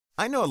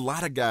I know a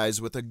lot of guys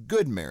with a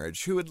good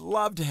marriage who would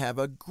love to have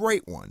a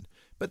great one,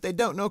 but they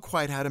don't know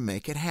quite how to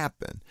make it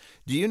happen.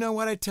 Do you know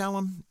what I tell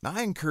them?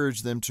 I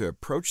encourage them to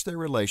approach their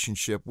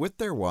relationship with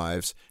their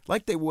wives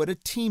like they would a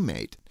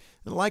teammate.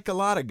 Like a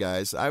lot of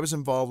guys, I was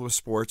involved with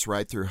sports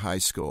right through high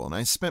school, and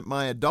I spent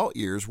my adult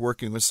years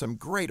working with some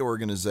great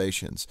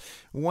organizations.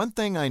 One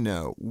thing I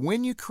know,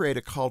 when you create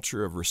a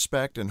culture of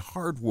respect and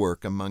hard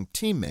work among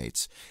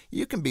teammates,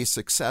 you can be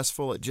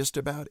successful at just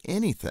about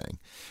anything.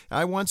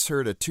 I once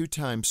heard a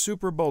two-time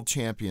Super Bowl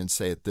champion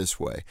say it this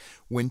way: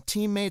 when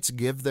teammates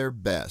give their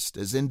best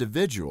as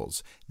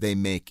individuals, they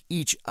make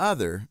each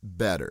other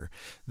better.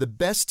 The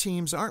best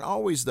teams aren't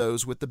always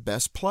those with the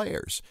best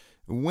players.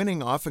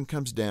 Winning often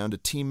comes down to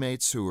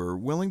teammates who are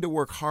willing to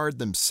work hard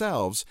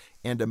themselves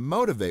and to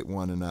motivate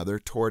one another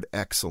toward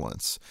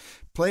excellence.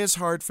 Play as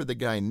hard for the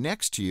guy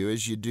next to you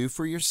as you do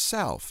for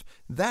yourself.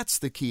 That's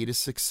the key to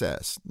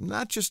success,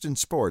 not just in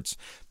sports,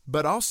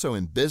 but also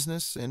in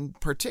business and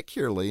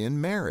particularly in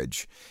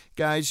marriage.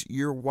 Guys,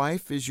 your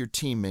wife is your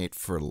teammate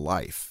for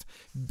life.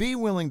 Be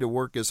willing to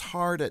work as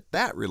hard at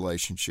that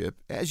relationship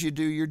as you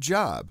do your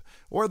job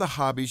or the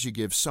hobbies you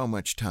give so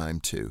much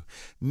time to.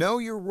 Know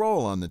your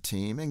role on the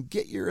team and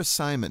get your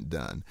assignment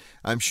done.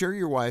 I'm sure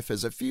your wife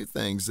has a few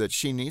things that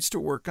she needs to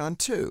work on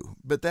too,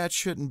 but that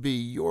shouldn't be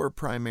your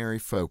primary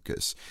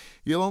focus.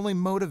 You'll only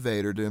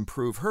motivate her to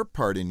improve her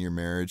part in your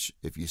marriage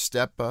if you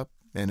step up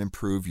and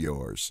improve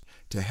yours.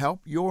 To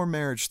help your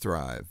marriage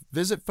thrive,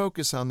 visit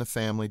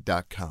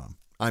FocusOnTheFamily.com.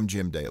 I'm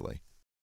Jim Daly.